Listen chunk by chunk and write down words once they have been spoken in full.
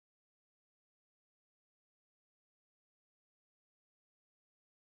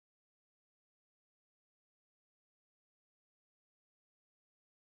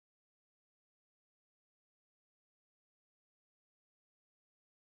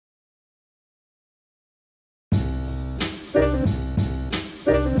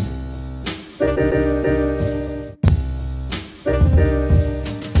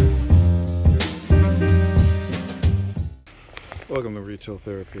Welcome to Retail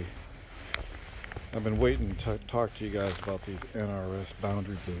Therapy. I've been waiting to talk to you guys about these NRS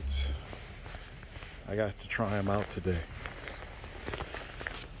Boundary Boots. I got to try them out today.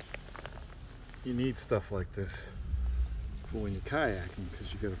 You need stuff like this for when you're kayaking,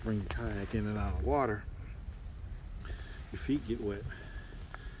 because you got to bring your kayak in and out of water. Your feet get wet.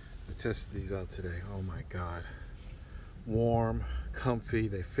 I tested these out today. Oh my God. Warm, comfy,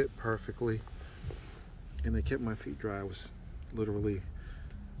 they fit perfectly, and they kept my feet dry. I was literally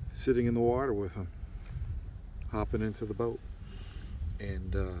sitting in the water with them, hopping into the boat,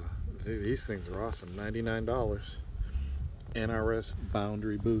 and these things are awesome. $99. NRS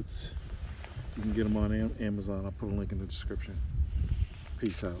Boundary Boots. You can get them on Amazon. I'll put a link in the description.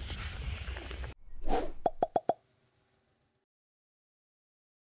 Peace out.